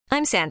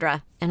I'm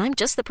Sandra, and I'm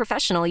just the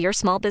professional your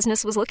small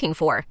business was looking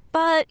for.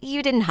 But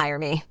you didn't hire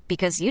me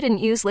because you didn't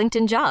use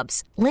LinkedIn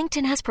Jobs.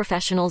 LinkedIn has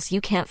professionals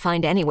you can't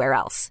find anywhere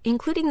else,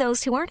 including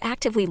those who aren't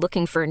actively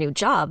looking for a new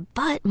job,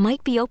 but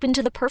might be open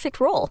to the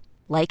perfect role,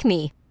 like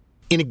me.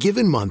 In a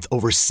given month,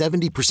 over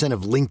 70%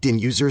 of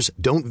LinkedIn users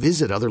don't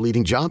visit other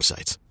leading job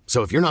sites.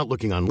 So if you're not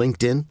looking on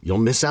LinkedIn, you'll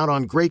miss out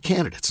on great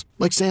candidates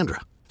like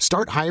Sandra.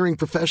 Start hiring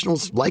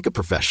professionals like a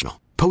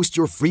professional. Post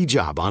your free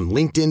job on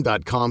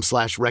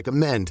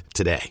linkedin.com/recommend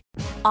today.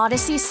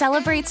 Odyssey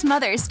celebrates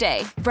Mother's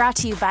Day, brought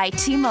to you by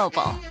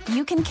T-Mobile.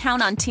 You can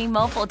count on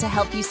T-Mobile to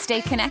help you stay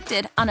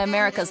connected on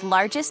America's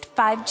largest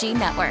 5G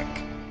network.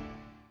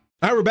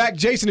 All right, we're back.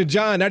 Jason and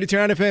John,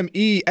 92.9 FM,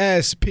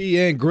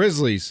 ESPN.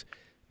 Grizzlies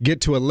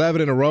get to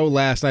 11 in a row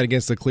last night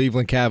against the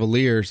Cleveland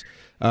Cavaliers.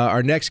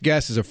 Our next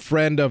guest is a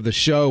friend of the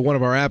show, one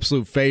of our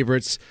absolute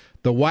favorites,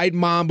 the White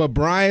Mamba,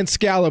 Brian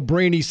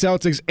Scalabrine,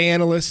 Celtics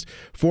analyst,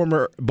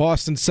 former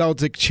Boston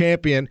Celtic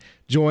champion,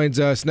 joins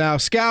us now.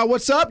 Scal,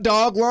 what's up,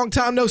 dog? Long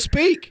time no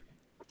speak.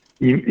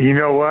 You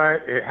know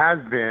what? It has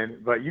been,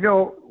 but you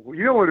know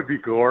what would be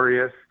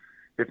glorious?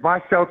 If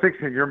my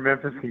Celtics and your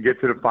Memphis can get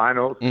to the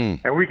finals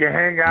and we can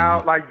hang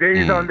out like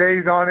days on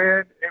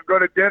end and go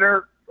to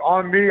dinner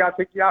on me, I'll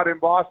take you out in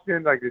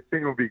Boston. Like, this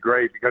thing will be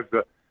great because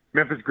the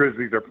Memphis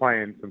Grizzlies are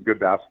playing some good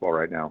basketball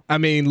right now. I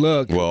mean,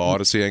 look. Well,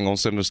 Odyssey ain't going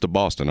to send us to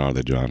Boston, are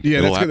they, John? Yeah,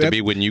 it'll have to be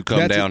when you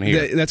come down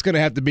here. That's going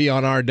to have to be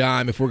on our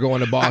dime if we're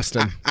going to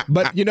Boston.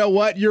 But you know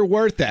what? You're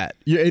worth that.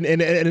 In an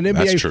NBA,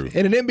 That's true.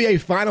 In an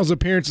NBA Finals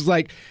appearance, it's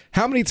like,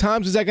 how many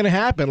times is that going to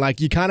happen? Like,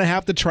 you kind of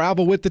have to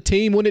travel with the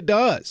team when it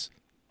does.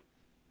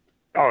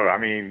 Oh, I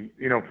mean,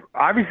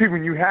 obviously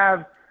when you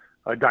have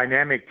a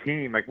dynamic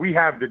team, like we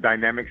have the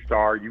dynamic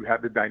star, you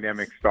have the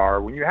dynamic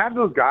star. When you have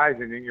those guys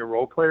and then your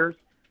role players,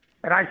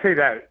 and I say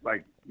that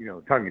like,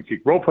 tongue in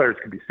cheek, role players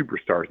can be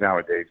superstars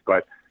nowadays,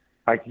 but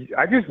like,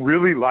 I just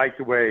really like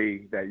the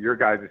way that your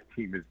guys'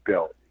 team is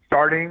built.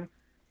 Starting,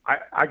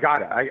 I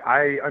got it.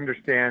 I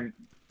understand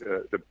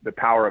the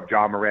power of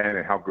John Moran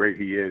and how great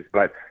he is,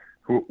 but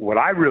what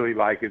I really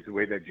like is the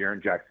way that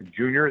Jaren Jackson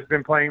Jr. has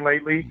been playing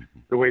lately,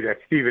 the way that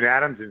Steven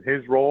Adams in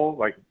his role,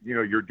 like,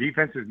 your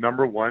defense is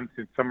number one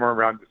since somewhere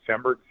around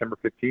December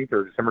 15th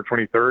or December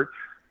 23rd.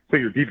 So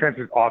your defense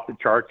is off the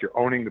charts. You're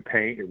owning the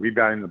paint. You're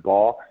rebounding the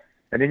ball.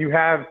 And then you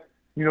have,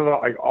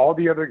 like all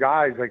the other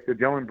guys, like the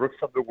Dylan Brooks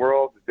of the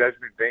world, the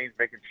Desmond Baines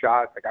making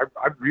shots. Like,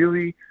 I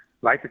really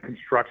like the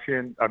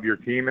construction of your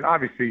team. And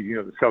obviously,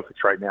 the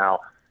Celtics right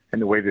now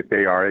and the way that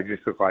they are, they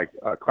just look like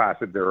a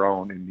class of their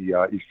own in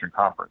the Eastern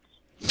Conference.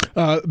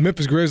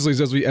 Memphis Grizzlies,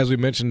 as we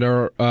mentioned,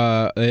 are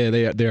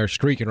they are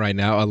streaking right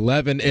now,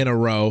 11 in a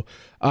row.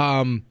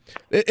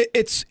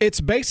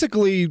 It's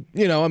basically,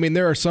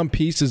 there are some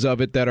pieces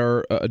of it that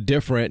are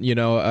different,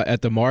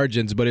 at the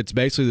margins, but it's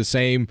basically the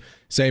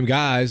same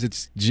guys.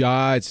 It's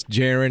Ja, it's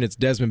Jaren, it's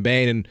Desmond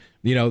Bane, and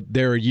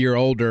they're a year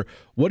older.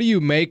 What do you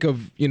make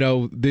of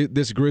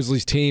this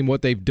Grizzlies team,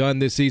 what they've done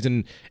this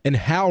season, and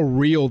how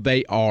real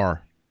they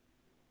are?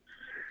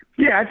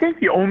 Yeah, I think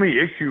the only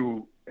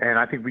issue, and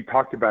I think we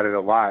talked about it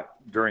a lot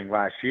during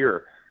last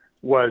year,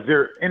 was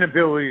their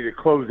inability to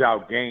close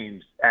out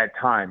games at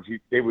times.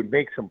 They would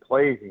make some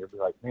plays, and you'd be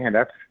like, man,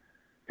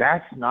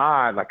 that's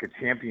not like a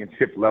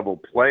championship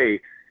level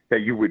play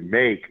that you would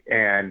make.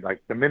 And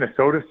like the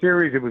Minnesota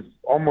series, it was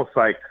almost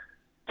like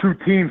two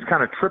teams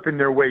kind of tripping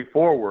their way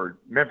forward.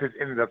 Memphis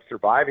ended up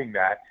surviving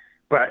that.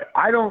 But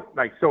I don't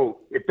like, so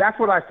if that's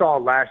what I saw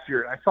last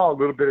year, I saw a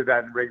little bit of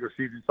that in regular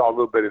season, saw a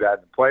little bit of that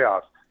in the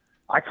playoffs.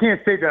 I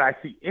can't say that I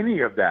see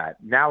any of that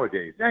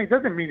nowadays. Now, it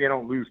doesn't mean they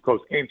don't lose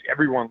close games.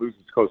 Everyone loses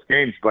close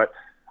games, but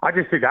I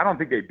just think I don't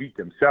think they beat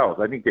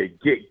themselves. I think they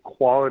get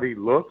quality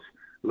looks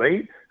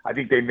late. I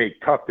think they make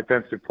tough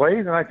defensive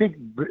plays, and I think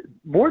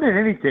more than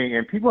anything,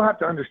 and people have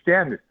to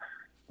understand this,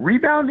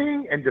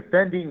 rebounding and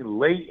defending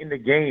late in the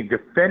game,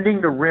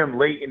 defending the rim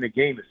late in the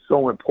game is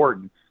so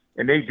important,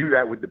 and they do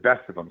that with the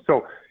best of them.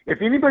 So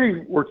if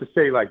anybody were to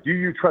say, like, do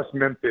you trust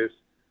Memphis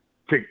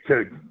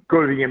to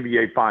go to the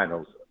NBA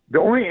Finals? The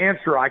only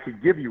answer I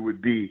could give you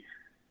would be,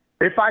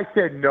 if I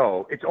said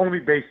no, it's only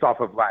based off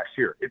of last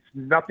year. It's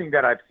nothing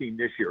that I've seen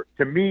this year.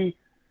 To me,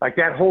 like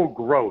that whole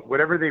growth,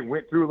 whatever they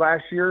went through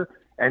last year,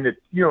 and a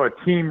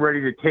team ready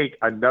to take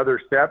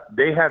another step,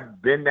 they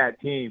have been that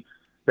team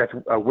that's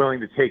willing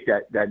to take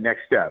that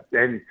next step.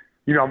 And,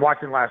 I'm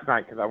watching last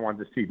night because I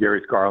wanted to see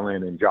Darius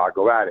Garland and Ja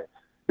go at it.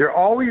 There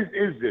always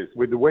is this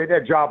with the way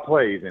that Ja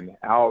plays and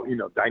how,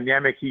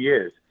 dynamic he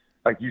is.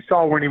 Like you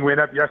saw when he went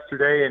up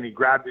yesterday and he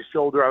grabbed his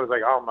shoulder, I was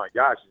like, oh my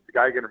gosh, is the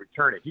guy going to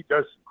return it? He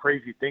does some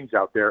crazy things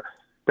out there.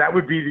 That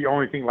would be the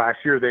only thing last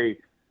year.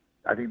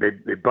 I think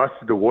they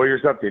busted the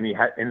Warriors up. Then he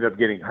ended up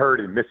getting hurt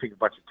and missing a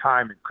bunch of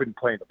time and couldn't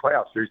play in the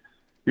playoff series.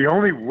 The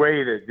only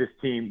way that this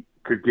team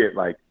could get,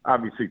 like,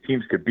 obviously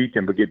teams could beat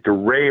them, but get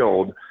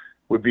derailed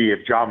would be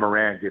if Ja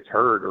Morant gets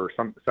hurt or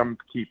some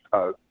key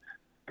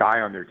guy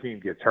on their team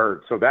gets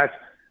hurt. So that's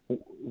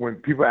when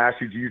people ask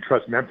you, do you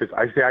trust Memphis?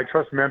 I say I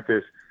trust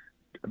Memphis.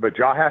 But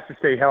Ja has to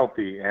stay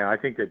healthy, and I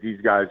think that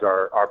these guys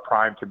are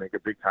primed to make a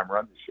big-time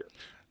run this year.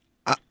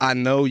 I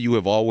know you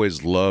have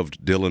always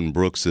loved Dillon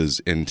Brooks's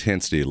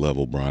intensity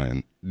level,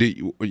 Brian.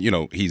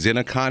 He's in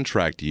a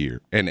contract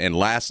year, and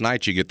last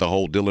night you get the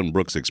whole Dillon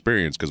Brooks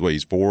experience because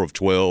he's 4 of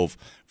 12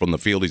 from the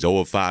field, he's 0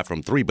 of 5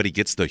 from 3, but he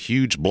gets the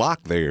huge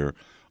block there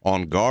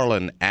on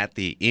Garland at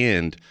the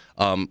end.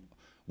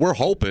 We're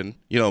hoping,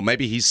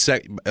 maybe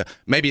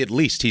maybe at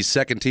least he's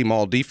second team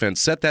all defense.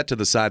 Set that to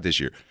the side this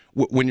year.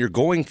 When you're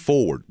going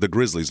forward, the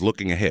Grizzlies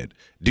looking ahead,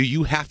 do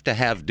you have to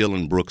have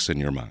Dillon Brooks in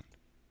your mind?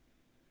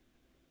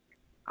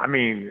 I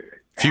mean,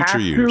 future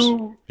years.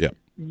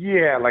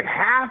 Yeah, like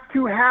have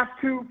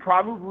to,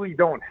 probably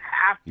don't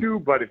have to,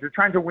 but if you're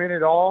trying to win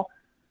it all,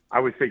 I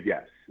would say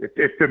yes.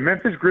 If the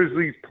Memphis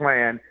Grizzlies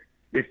plan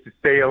is to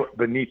stay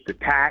beneath the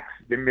tax,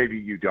 then maybe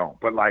you don't.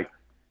 But,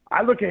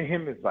 I look at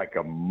him as like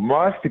a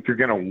must if you're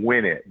going to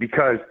win it,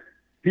 because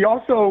he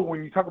also,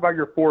 when you talk about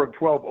your 4 of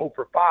 12, 0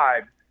 for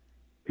 5,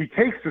 he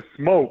takes the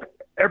smoke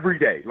every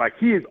day. Like,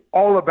 he is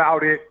all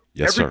about it.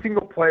 Yes, every sir.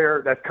 single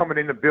player that's coming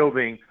in the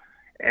building,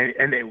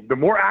 and the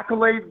more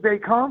accolades they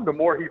come, the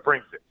more he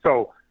brings it.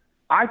 So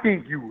I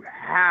think you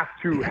have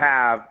to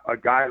have a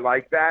guy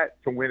like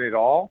that to win it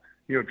all.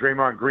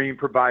 Draymond Green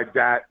provides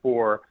that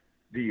for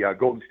the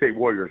Golden State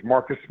Warriors.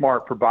 Marcus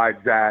Smart provides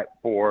that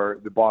for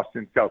the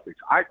Boston Celtics.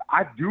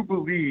 I do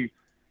believe,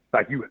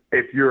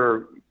 if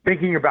you're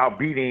thinking about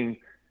beating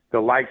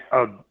the likes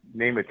of,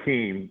 name a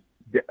team,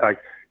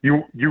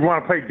 you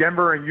want to play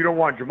Denver and you don't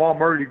want Jamal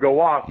Murray to go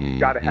off, you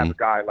got to have a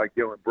guy like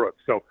Dillon Brooks.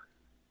 So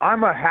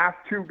I'm a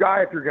have-to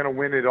guy if you're going to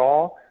win it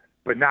all,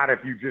 but not if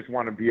you just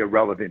want to be a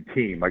relevant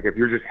team. Like, if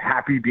you're just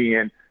happy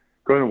going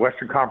to the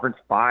Western Conference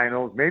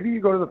Finals, maybe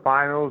you go to the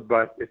finals,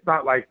 but it's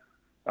not like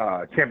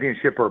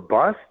championship or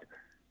bust,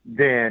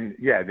 then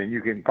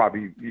you can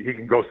he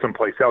can go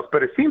someplace else.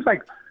 But it seems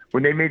like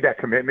when they made that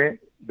commitment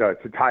to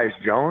Tyus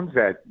Jones,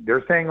 that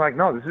they're saying,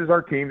 no, this is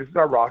our team, this is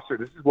our roster,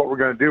 this is what we're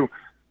going to do.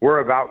 We're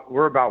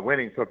about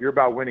winning. So if you're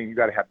about winning, you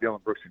got to have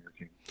Dillon Brooks in your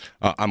team.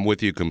 I'm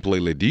with you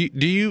completely. Do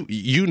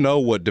you know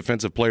what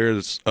Defensive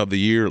Players of the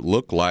Year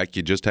look like?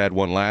 You just had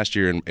one last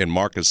year in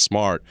Marcus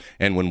Smart,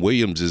 and when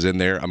Williams is in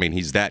there, I mean,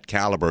 he's that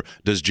caliber.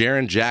 Does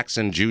Jaren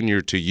Jackson Jr.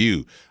 to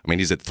you? I mean,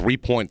 he's at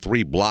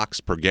 3.3 blocks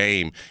per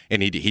game,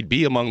 and he'd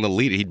be among the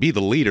leader. He'd be the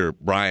leader,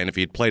 Brian, if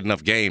he had played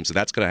enough games. So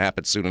that's going to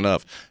happen soon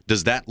enough.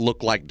 Does that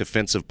look like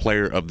Defensive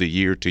Player of the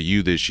Year to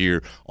you this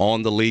year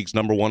on the league's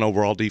 #1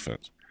 overall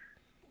defense?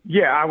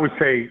 Yeah, I would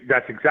say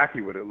that's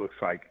exactly what it looks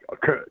like,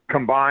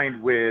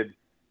 combined with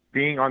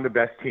being on the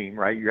best team,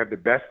 right? You have the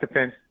best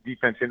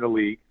defense in the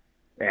league,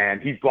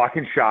 and he's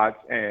blocking shots,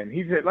 and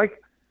he's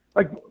like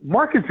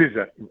Marcus is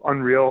an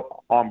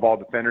unreal on-ball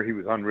defender. He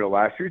was unreal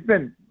last year. He's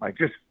been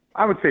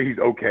I would say he's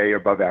okay,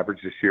 above average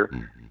this year.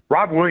 Mm-hmm.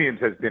 Rob Williams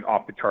has been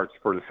off the charts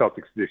for the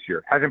Celtics this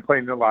year. Hasn't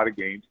played in a lot of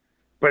games,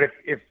 but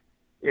if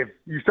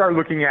you start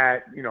looking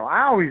at,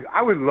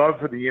 I would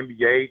love for the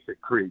NBA to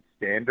create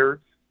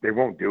standards. They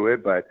won't do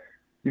it, but,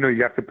 you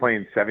have to play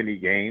in 70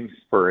 games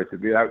for it to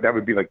be that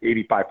would be like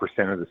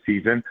 85% of the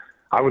season.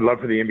 I would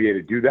love for the NBA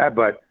to do that,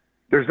 but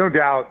there's no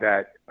doubt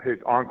that his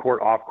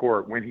on-court,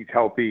 off-court, when he's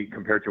healthy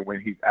compared to when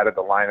he's out of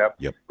the lineup,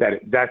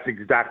 that's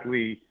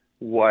exactly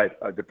what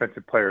a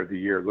Defensive Player of the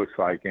Year looks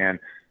like. And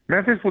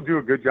Memphis will do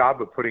a good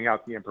job of putting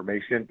out the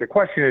information. The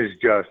question is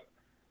just,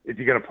 is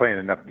he going to play in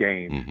enough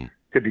games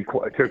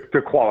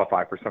to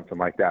qualify for something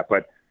like that?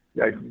 But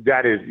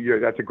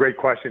that's a great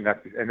question.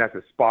 That's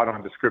a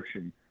spot-on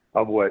description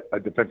of what a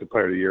Defensive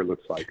Player of the Year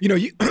looks like.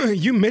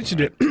 You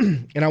mentioned it,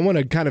 and I want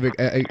to kind of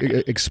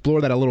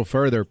explore that a little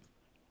further.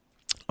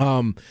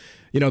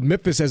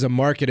 Memphis as a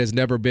market has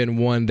never been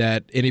one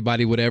that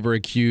anybody would ever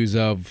accuse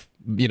of,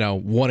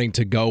 wanting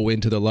to go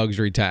into the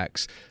luxury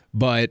tax.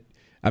 But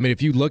I mean,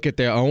 if you look at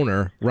their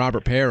owner,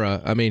 Robert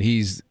Pera, I mean,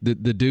 he's the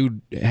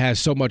dude has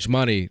so much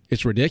money,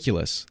 it's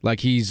ridiculous.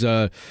 Like he's,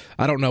 I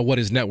don't know what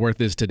his net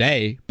worth is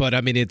today, but I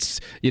mean, it's,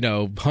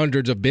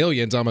 hundreds of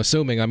billions, I'm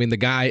assuming. I mean, the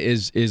guy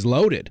is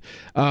loaded.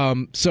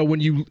 So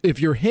if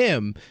you're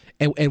him,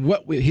 and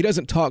what he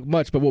doesn't talk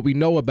much, but what we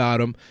know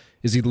about him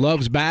is he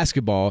loves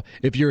basketball.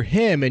 If you're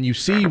him and you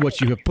see what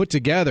you have put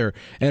together,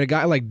 and a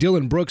guy like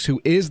Dillon Brooks,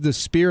 who is the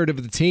spirit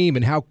of the team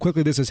and how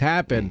quickly this has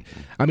happened,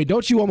 I mean,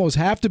 don't you almost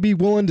have to be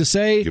willing to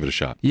say, give it a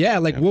shot? Yeah,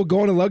 we'll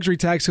go into luxury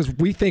tax because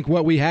we think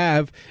what we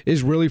have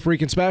is really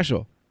freaking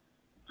special.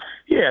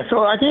 Yeah,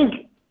 so I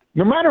think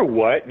no matter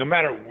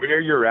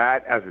where you're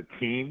at as a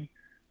team,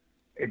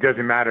 it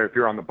doesn't matter if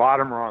you're on the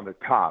bottom or on the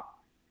top,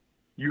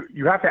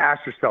 you have to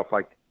ask yourself,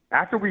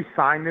 after we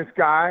sign this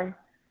guy,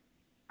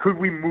 could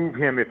we move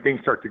him if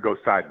things start to go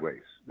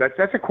sideways?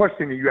 That's a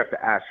question that you have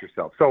to ask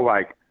yourself. So,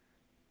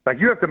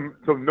 you have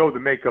to know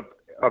the makeup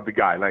of the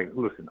guy.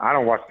 Listen, I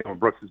don't watch Dillon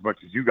Brooks as much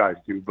as you guys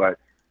do, but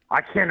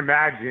I can't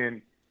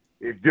imagine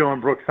if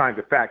Dillon Brooks signs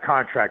a fat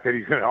contract that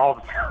he's going to all of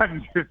a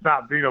sudden just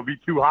not, be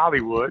too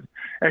Hollywood,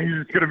 and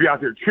he's just going to be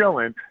out there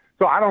chilling.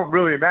 So I don't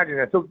really imagine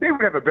that. So they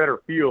would have a better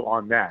feel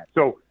on that.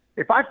 So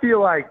if I feel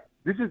like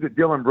this is the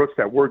Dillon Brooks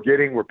that we're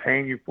getting, we're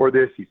paying you for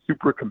this, he's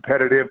super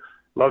competitive,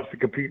 loves to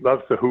compete,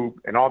 loves to hoop,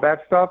 and all that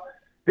stuff,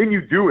 then you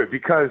do it,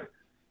 because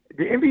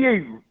the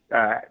NBA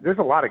there's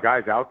a lot of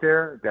guys out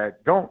there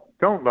that don't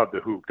love the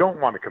hoop, don't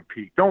want to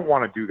compete, don't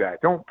want to do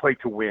that, don't play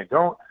to win,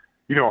 don't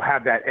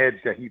have that edge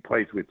that he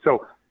plays with.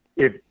 So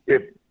if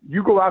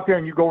you go out there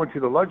and you go into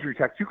the luxury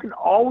tax, you can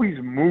always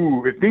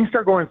move. If things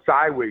start going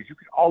sideways, you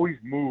can always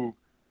move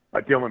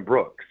a Dillon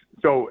Brooks.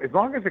 So as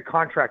long as the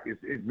contract is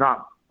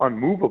not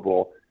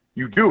unmovable,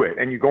 you do it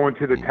and you go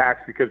into the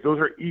tax, because those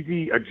are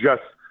easy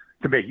adjusts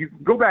to make. You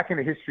can go back in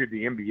the history of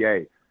the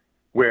NBA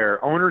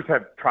where owners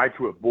have tried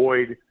to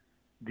avoid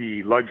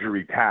the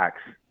luxury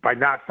tax by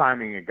not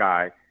signing a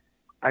guy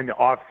in the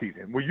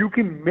offseason. Well, you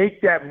can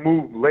make that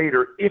move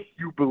later if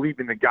you believe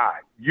in the guy.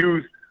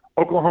 Use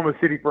Oklahoma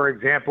City, for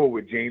example,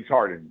 with James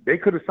Harden. They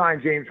could have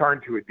signed James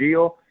Harden to a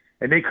deal,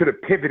 and they could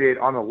have pivoted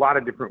on a lot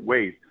of different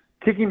ways.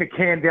 Kicking the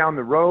can down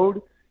the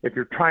road, if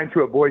you're trying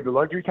to avoid the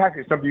luxury tax,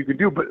 is something you can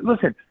do. But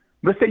listen,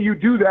 let's say you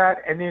do that,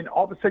 and then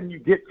all of a sudden you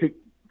get to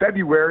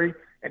February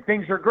and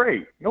things are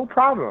great. No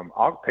problem.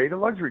 I'll pay the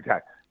luxury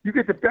tax. You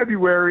get to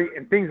February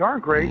and things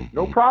aren't great.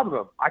 No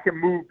problem. I can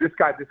move this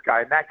guy,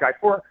 and that guy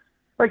for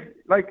like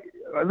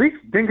at least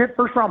then get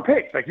first-round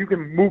picks. Like, you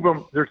can move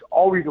them. There's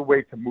always a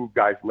way to move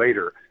guys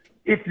later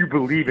if you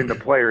believe in the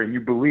player and you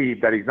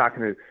believe that he's not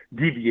going to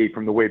deviate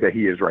from the way that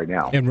he is right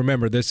now. And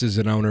remember, this is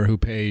an owner who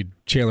paid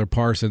Chandler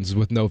Parsons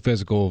with no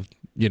physical,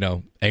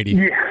 $85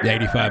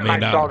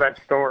 million. I saw that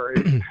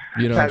story.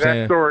 You know what I'm saying?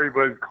 That story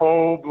was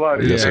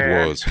cold-blooded. Yes,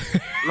 man. it was.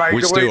 Like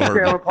We the still way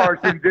heard Chandler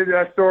Parsons did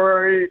that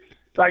story.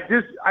 Like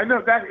this, I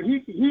know that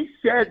he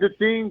said the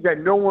things that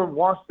no one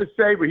wants to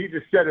say, but he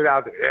just said it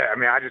out there. Yeah, I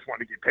mean, I just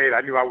wanted to get paid.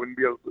 I knew I wouldn't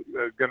be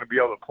going to be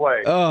able to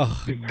play.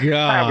 Oh God,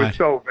 that was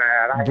so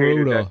bad. I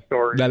brutal. hated that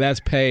story. Now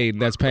that's pain.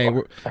 That's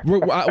pain. We're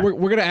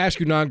going to ask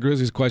you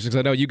non-Grizzlies questions.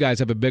 I know you guys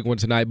have a big one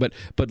tonight,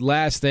 but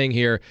last thing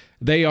here,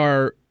 they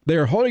are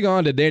holding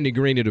on to Danny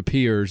Green, it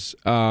appears.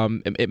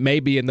 It may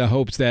be in the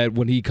hopes that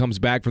when he comes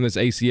back from this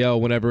ACL,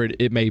 whenever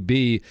it may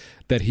be,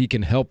 that he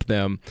can help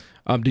them.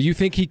 Do you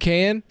think he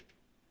can?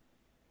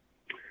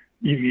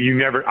 You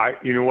never.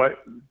 You know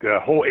what? The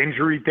whole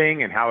injury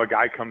thing and how a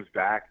guy comes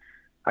back,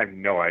 I have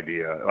no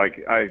idea.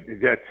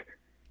 That's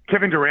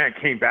Kevin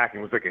Durant came back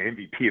and was like an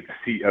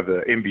MVP of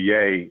the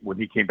NBA when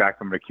he came back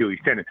from an Achilles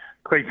tendon.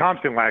 Klay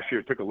Thompson last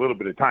year took a little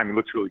bit of time. He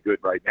looks really good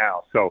right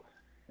now. So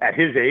at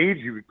his age,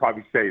 you would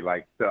probably say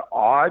like the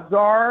odds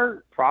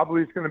are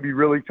probably it's going to be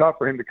really tough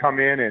for him to come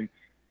in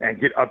and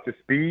get up to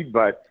speed,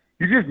 but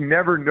you just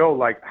never know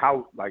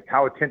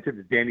how attentive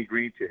is Danny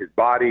Green to his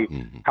body,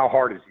 how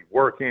hard is he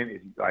working?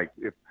 Is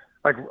he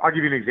I'll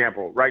give you an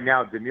example. Right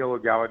now, Danilo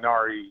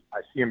Gallinari,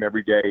 I see him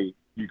every day.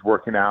 He's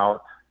working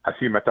out. I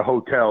see him at the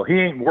hotel. He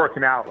ain't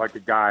working out like a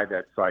guy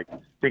that's like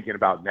thinking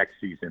about next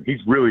season. He's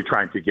really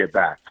trying to get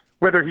back.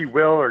 Whether he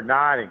will or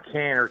not and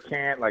can or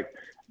can't,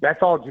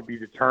 that's all to be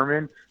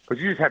determined,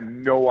 because you just have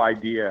no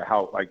idea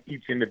how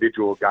each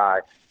individual guy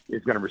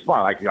is going to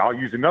respond. I'll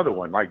use another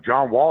one.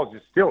 John Wall's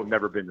just still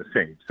never been the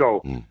same.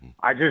 So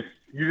I just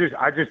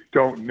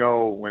don't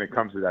know when it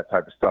comes to that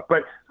type of stuff.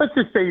 But let's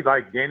just say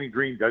Danny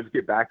Green does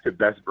get back to the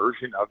best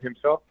version of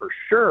himself for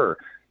sure.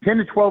 10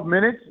 to 12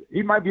 minutes,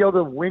 he might be able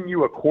to win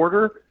you a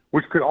quarter,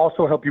 which could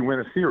also help you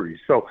win a series.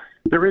 So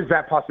there is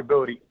that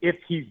possibility if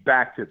he's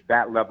back to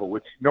that level,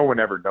 which no one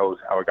ever knows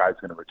how a guy's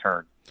going to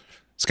return.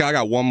 Scott, I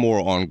got one more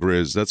on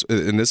Grizz.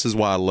 And this is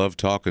why I love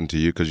talking to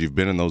you, because you've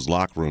been in those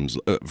locker rooms.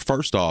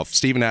 First off,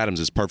 Steven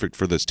Adams is perfect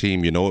for this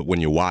team. You know it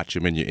when you watch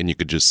him, and you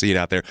could just see it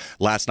out there.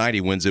 Last night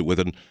he wins it with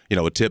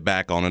a tip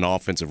back on an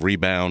offensive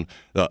rebound.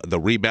 The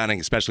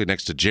rebounding, especially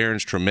next to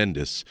Jaren's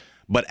tremendous.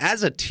 But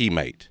as a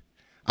teammate,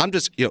 I'm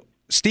just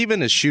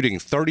Steven is shooting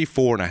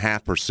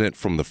 34.5%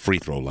 from the free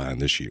throw line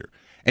this year.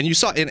 And you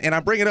saw, and I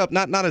bring it up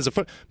not as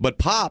but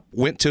Pop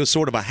went to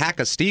sort of a hack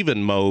a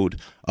Steven mode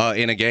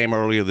in a game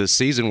earlier this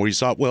season where you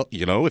saw,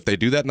 if they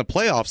do that in the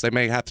playoffs, they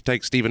may have to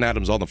take Steven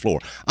Adams on the floor.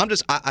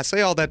 I say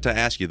all that to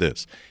ask you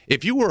this: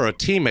 if you were a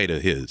teammate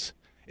of his,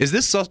 is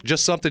this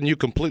just something you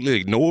completely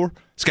ignore?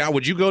 Scott,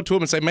 would you go to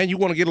him and say, "Man, you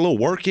want to get a little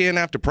work in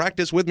after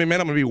practice with me,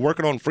 man? I'm going to be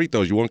working on free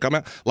throws. You want to come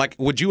out?"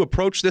 Would you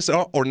approach this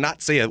or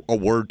not say a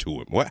word to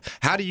him?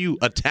 How do you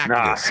attack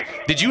this?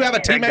 Did you have a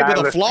teammate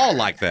with a flaw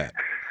like that?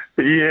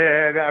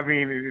 Yeah, I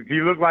mean, if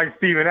you look like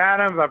Steven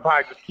Adams, I'd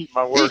probably just keep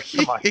my words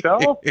to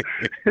myself.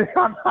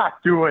 I'm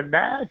not doing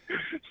that.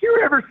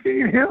 You ever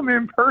seen him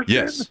in person?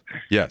 Yes.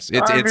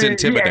 It's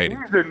intimidating.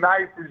 Yeah, he's the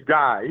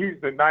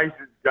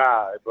nicest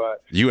guy.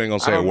 But you ain't gonna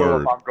say a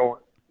word.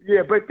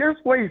 Yeah, but there's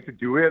ways to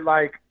do it.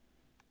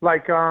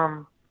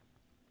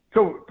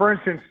 So for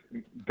instance,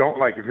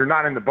 if you're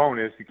not in the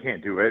bonus, you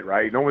can't do it,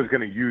 right? No one's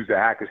gonna use the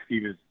hack of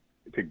Stevens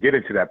to get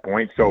it to that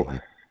point. So.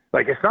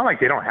 It's not like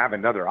they don't have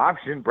another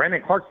option.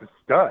 Brandon Clark's a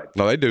stud.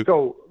 No, they do.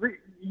 So,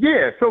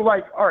 yeah. So,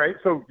 all right.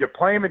 So you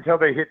play him until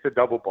they hit the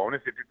double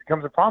bonus. If it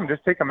becomes a problem,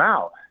 just take him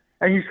out.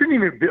 And you shouldn't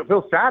even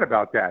feel sad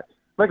about that.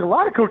 A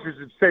lot of coaches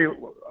would say,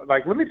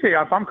 let me tell you,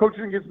 if I'm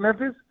coaching against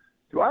Memphis,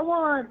 do I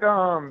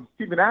want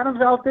Steven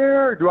Adams out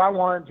there, or do I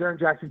want Jaren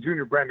Jackson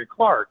Jr., Brandon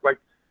Clark?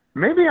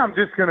 Maybe I'm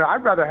just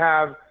I'd rather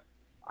have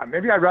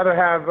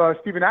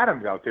Steven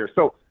Adams out there.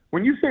 So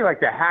when you say like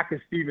the hack of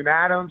Steven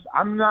Adams,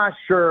 I'm not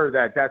sure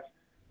that that's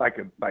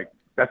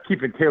that's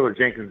keeping Taylor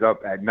Jenkins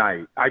up at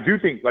night. I do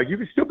think like you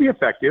can still be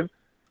effective.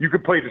 You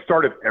could play the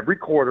start of every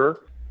quarter.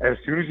 As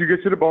soon as you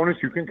get to the bonus,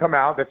 you can come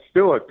out. That's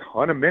still a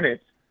ton of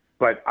minutes.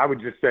 But I would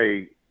just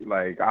say,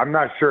 like, I'm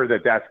not sure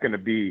that that's going to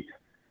be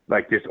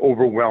like this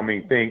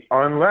overwhelming thing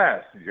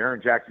unless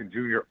Jaren Jackson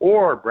Jr.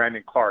 or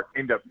Brandon Clark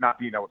end up not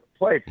being able to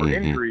play for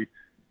injury.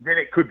 Then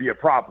it could be a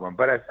problem.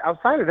 But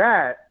outside of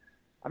that,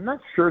 I'm not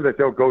sure that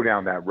they'll go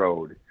down that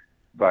road.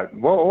 But,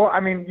 well, I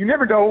mean, you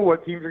never know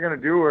what teams are going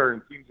to do,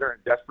 or teams are in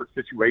desperate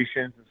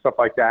situations and stuff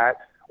like that.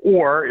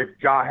 Or if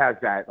Ja has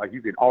that, like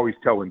you can always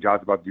tell when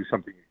Ja's about to do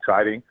something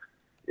exciting.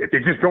 If they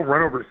just don't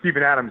run over to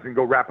Steven Adams and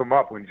go wrap him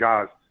up when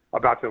Ja's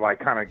about to like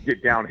kind of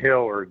get downhill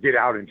or get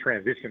out in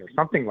transition or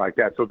something like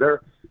that. So there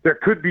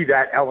could be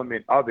that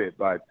element of it,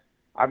 but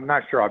I'm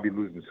not sure I'll be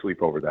losing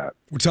sleep over that.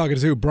 We're talking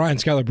to Brian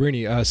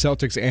Scalabrine,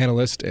 Celtics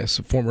analyst, as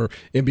a former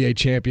NBA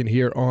champion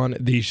here on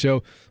the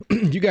show.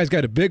 You guys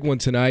got a big one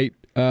tonight.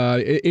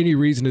 Any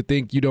reason to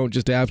think you don't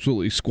just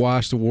absolutely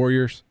squash the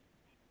Warriors?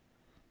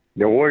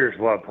 The Warriors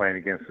love playing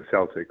against the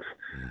Celtics.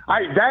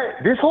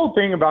 This whole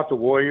thing about the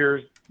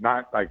Warriors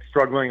not like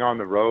struggling on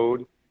the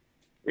road,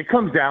 it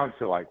comes down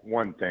to like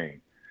one thing.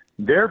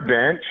 Their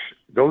bench,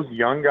 those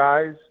young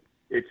guys,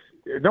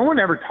 no one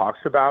ever talks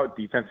about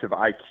defensive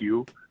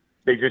IQ.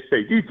 They just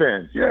say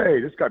defense, yay,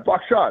 this guy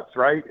blocks shots,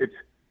 right? It's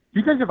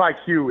defensive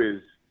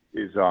IQ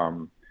is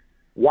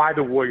why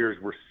the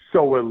Warriors were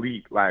so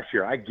elite last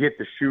year. I get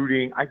the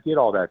shooting, I get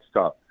all that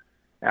stuff.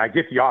 And I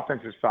get the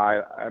offensive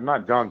side. I'm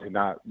not dumb to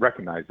not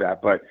recognize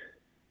that, but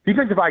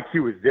defensive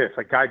IQ is this.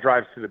 Like, guy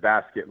drives to the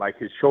basket, like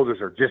his shoulders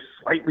are just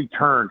slightly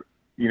turned,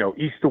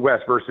 east to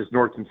west versus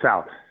north and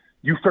south.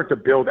 You start to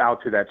build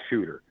out to that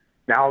shooter.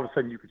 Now, all of a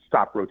sudden, you could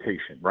stop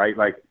rotation, right?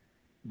 Like,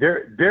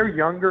 their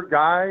younger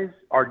guys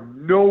are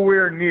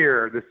nowhere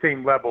near the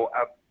same level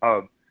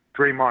of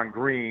Draymond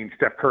Green,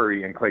 Steph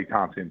Curry, and Klay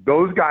Thompson.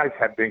 Those guys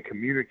have been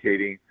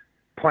communicating,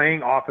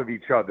 playing off of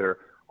each other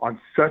on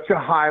such a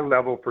high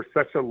level for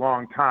such a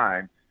long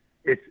time.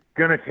 It's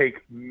going to take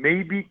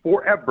maybe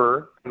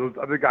forever for those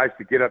other guys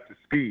to get up to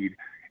speed.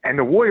 And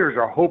the Warriors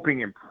are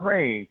hoping and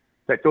praying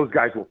that those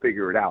guys will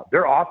figure it out.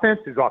 Their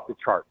offense is off the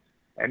charts.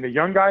 And the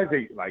young guys,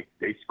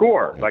 they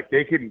score. Like,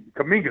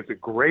 Kuminga's a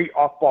great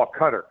off-ball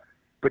cutter.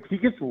 But he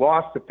gets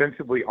lost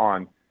defensively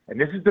on, and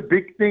this is the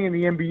big thing in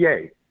the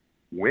NBA,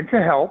 when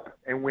to help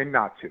and when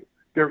not to.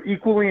 They're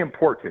equally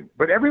important.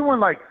 But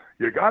everyone,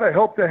 you got to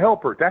help the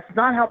helper. That's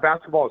not how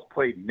basketball is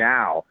played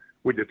now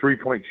with the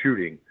three-point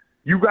shooting.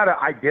 You got to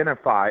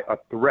identify a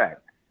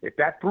threat. If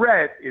that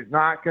threat is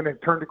not going to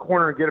turn the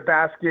corner and get a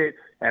basket,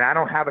 and I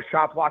don't have a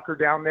shot blocker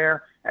down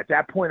there, at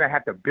that point I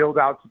have to build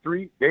out to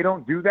three. They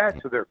don't do that,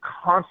 so they're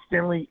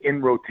constantly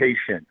in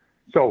rotation.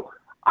 So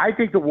I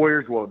think the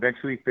Warriors will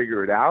eventually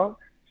figure it out.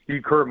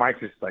 Steve Kerr might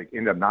just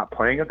end up not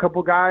playing a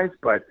couple guys,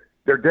 but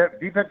their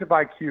defensive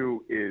IQ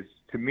is,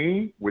 to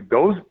me, with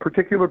those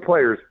particular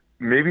players,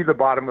 maybe the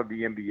bottom of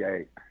the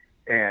NBA.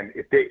 And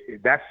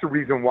that's the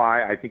reason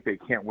why I think they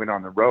can't win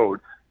on the road,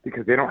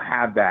 because they don't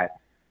have that,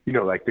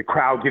 the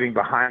crowd getting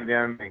behind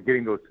them and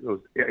getting those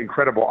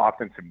incredible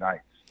offensive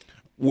nights.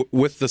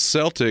 With the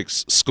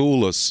Celtics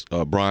schoolless,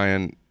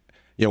 Brian,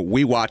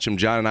 we watch them,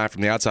 John and I,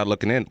 from the outside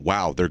looking in.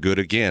 Wow, they're good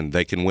again.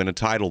 They can win a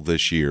title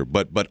this year.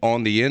 But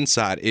on the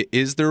inside,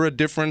 is there a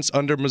difference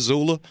under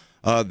Mazzulla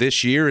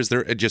this year? Is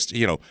there just,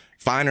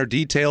 finer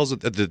details,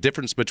 the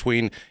difference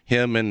between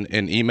him and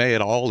Ime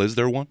at all? Is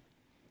there one?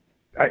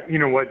 You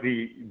know what?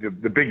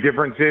 The big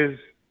difference is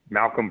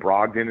Malcolm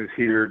Brogdon is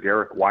here.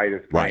 Derek White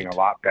is playing a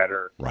lot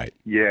better. Right.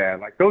 Yeah,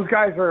 those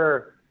guys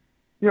are,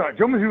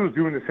 Joe Mazzulla is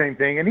doing the same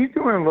thing, and he's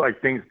doing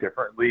things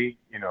differently.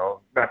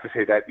 Not to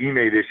say that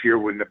Ime this year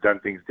wouldn't have done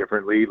things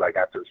differently,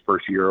 after his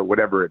first year or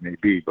whatever it may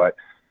be. But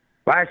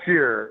last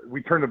year,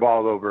 we turned the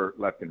ball over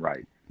left and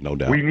right. No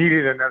doubt. We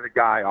needed another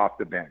guy off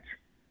the bench.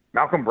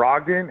 Malcolm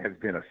Brogdon has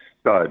been a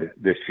stud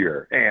this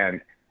year.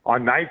 And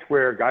on nights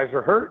where guys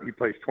are hurt, he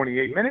plays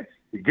 28 minutes.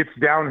 He gets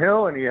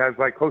downhill, and he has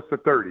close to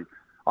 30.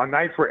 On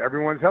nights where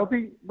everyone's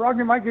healthy,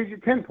 Brogdon might get you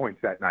 10 points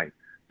that night.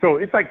 So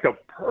it's the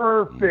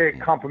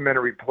perfect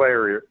complementary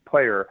player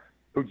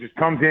who just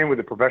comes in with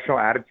a professional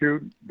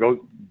attitude,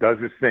 does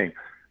his thing.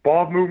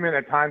 Ball movement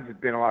at times has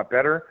been a lot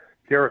better.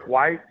 Derek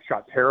White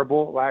shot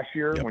terrible last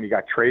year when he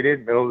got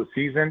traded middle of the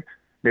season,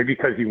 maybe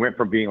because he went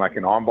from being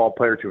an on-ball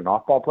player to an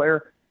off-ball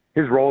player.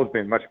 His role has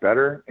been much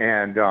better.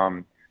 And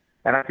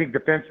I think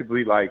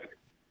defensively,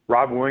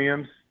 Rob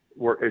Williams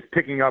is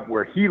picking up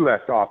where he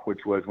left off, which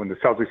was when the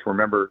Celtics,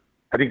 remember,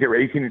 I think they were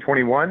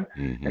 18-21,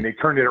 and they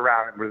turned it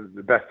around and were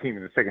the best team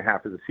in the second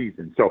half of the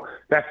season. So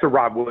that's the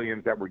Rob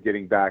Williams that we're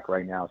getting back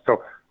right now.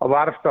 So a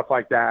lot of stuff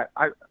like that.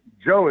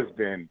 Joe has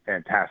been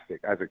fantastic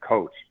as a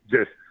coach,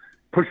 just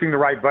pushing the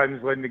right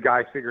buttons, letting the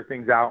guys figure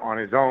things out on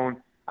his own.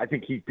 I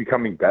think he's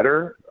becoming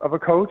better of a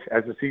coach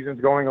as the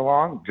season's going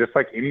along. Just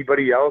like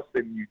anybody else,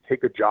 then you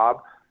take a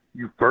job,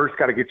 you first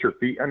got to get your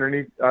feet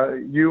underneath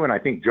you, and I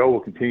think Joe will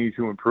continue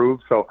to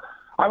improve. So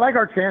I like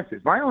our chances.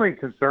 My only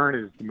concern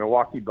is the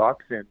Milwaukee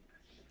Bucks, and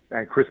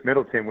and Chris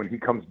Middleton when he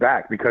comes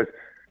back, because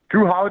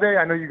Drew Holiday,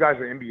 I know you guys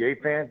are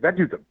NBA fans. That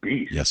dude's a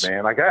beast, yes,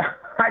 man. Like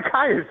that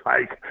guy is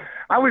like,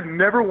 I would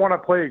never want to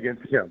play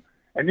against him.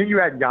 And then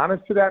you add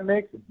Giannis to that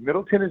mix.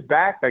 Middleton is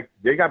back. Like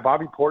they got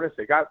Bobby Portis,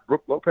 they got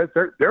Brook Lopez.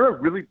 They're a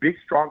really big,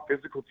 strong,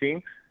 physical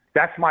team.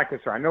 That's my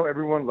concern. I know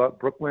everyone loved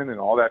Brooklyn and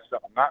all that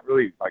stuff. I'm not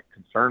really like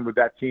concerned with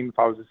that team if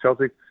I was the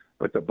Celtics,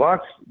 but the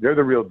Bucks, they're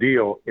the real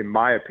deal in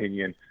my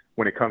opinion.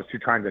 When it comes to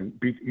trying to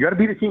beat, you got to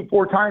beat a team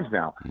 4 times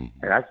now, and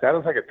that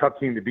looks like a tough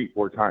team to beat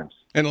 4 times.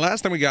 And the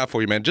last thing we got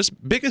for you, man,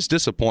 just biggest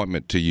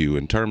disappointment to you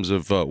in terms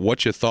of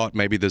what you thought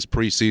maybe this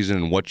preseason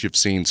and what you've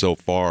seen so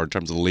far in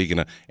terms of the league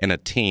and a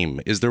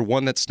team. Is there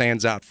one that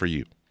stands out for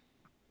you?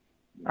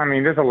 I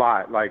mean, there's a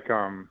lot. Like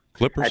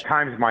Clippers? At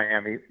times,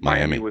 Miami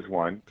was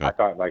one. Okay. I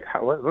thought, like,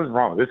 what was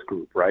wrong with this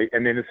group, right?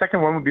 And then the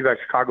second one would be like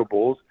Chicago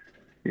Bulls.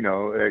 You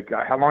know,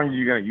 how long are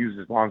you going to use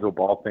this Lonzo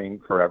Ball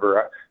thing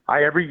forever?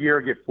 I every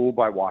year get fooled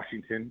by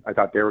Washington. I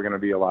thought they were going to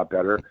be a lot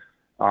better.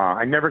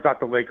 I never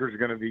thought the Lakers were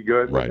going to be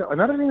good. Right.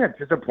 Another thing that's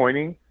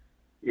disappointing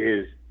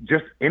is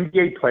just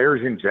NBA players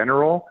in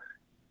general,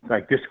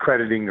 like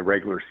discrediting the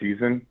regular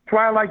season. That's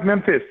why I like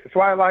Memphis. That's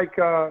why I like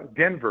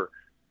Denver.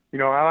 You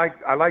know,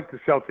 I like the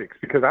Celtics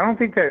because I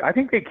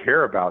think they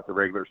care about the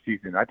regular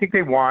season. I think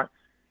they want.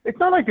 It's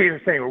not like they're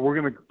saying, well, we're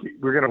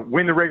gonna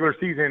win the regular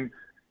season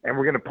and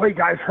we're going to play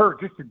guys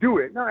hurt just to do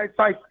it. No, it's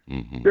like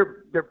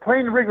they're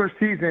playing the regular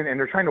season and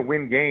they're trying to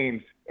win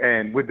games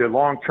and with the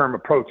long-term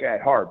approach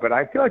at heart. But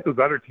I feel like those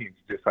other teams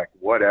are just like,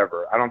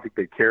 whatever. I don't think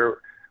they care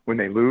when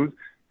they lose.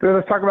 So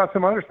let's talk about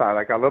some other side.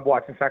 Like I love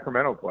watching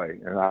Sacramento play,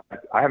 and I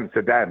haven't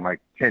said that in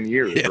like 10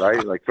 years,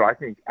 right? Like so, I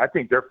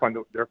think they're fun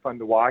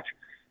to watch.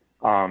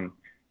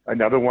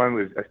 Another one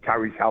was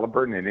Tyrese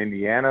Halliburton in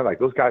Indiana. Like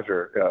those guys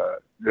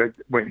are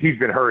when he's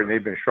been hurt and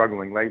they've been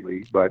struggling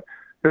lately, but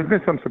there's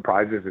been some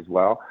surprises as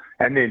well.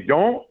 And then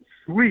do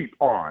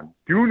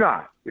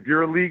not, if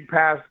you're a League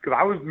Pass,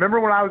 because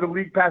remember when I was a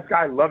League Pass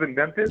guy loving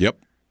Memphis? Yep.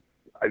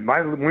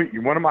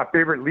 One of my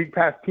favorite League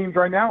Pass teams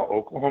right now,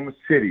 Oklahoma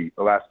City,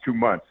 the last 2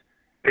 months.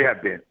 They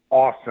have been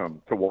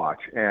awesome to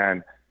watch.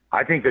 And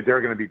I think that they're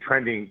going to be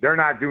trending. They're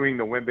not doing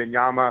the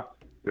Wembanyama,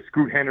 the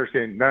Scoot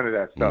Henderson, none of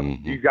that stuff.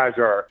 These guys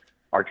are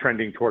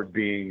trending towards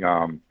being,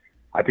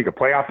 I think, a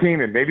playoff team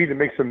and maybe to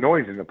make some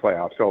noise in the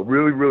playoffs. So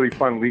really, really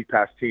fun League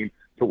Pass team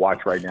to watch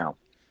right now.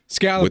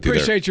 Scal,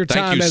 appreciate your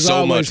time as so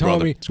always, much,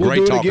 homie. We'll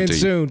do it again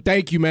soon. You.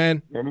 Thank you,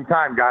 man.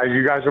 Anytime, guys.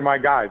 You guys are my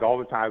guys all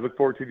the time. I look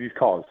forward to these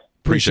calls.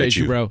 Appreciate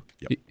you, bro.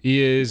 Yep.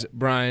 He is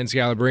Brian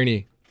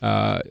Scalabrine,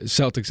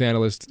 Celtics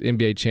analyst,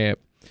 NBA champ.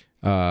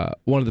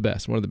 One of the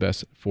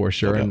best for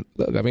sure. Okay. And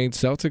look, I mean,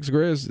 Celtics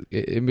Grizz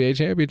NBA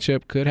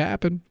championship could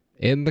happen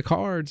in the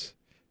cards.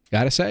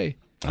 Gotta say.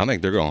 I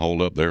think they're going to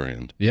hold up their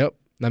end. Yep.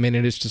 I mean,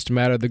 it's just a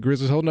matter of the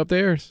Grizzlies holding up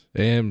theirs.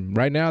 And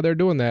right now they're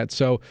doing that.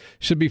 So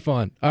should be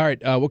fun. All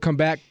right. We'll come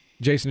back.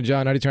 Jason and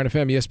John, 90 Turn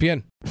FM,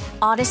 ESPN.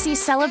 Odyssey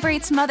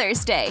celebrates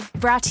Mother's Day,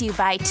 brought to you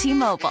by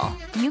T-Mobile.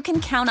 You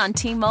can count on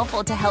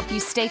T-Mobile to help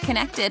you stay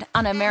connected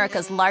on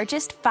America's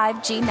largest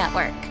 5G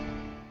network.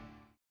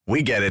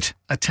 We get it.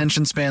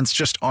 Attention spans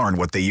just aren't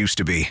what they used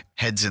to be.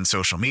 Heads in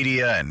social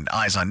media and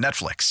eyes on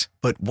Netflix.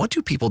 But what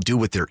do people do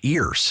with their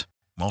ears?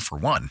 Well, for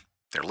one,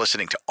 they're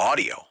listening to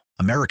audio.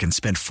 Americans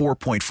spend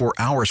 4.4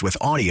 hours with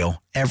audio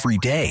every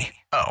day.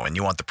 Oh, and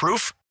you want the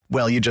proof?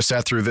 Well, you just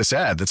sat through this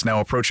ad that's now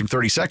approaching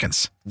 30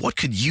 seconds. What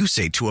could you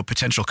say to a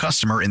potential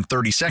customer in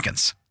 30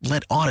 seconds?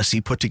 Let Odyssey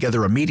put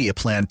together a media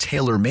plan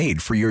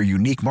tailor-made for your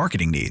unique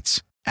marketing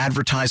needs.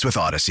 Advertise with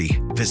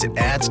Odyssey. Visit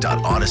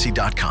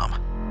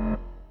ads.odyssey.com.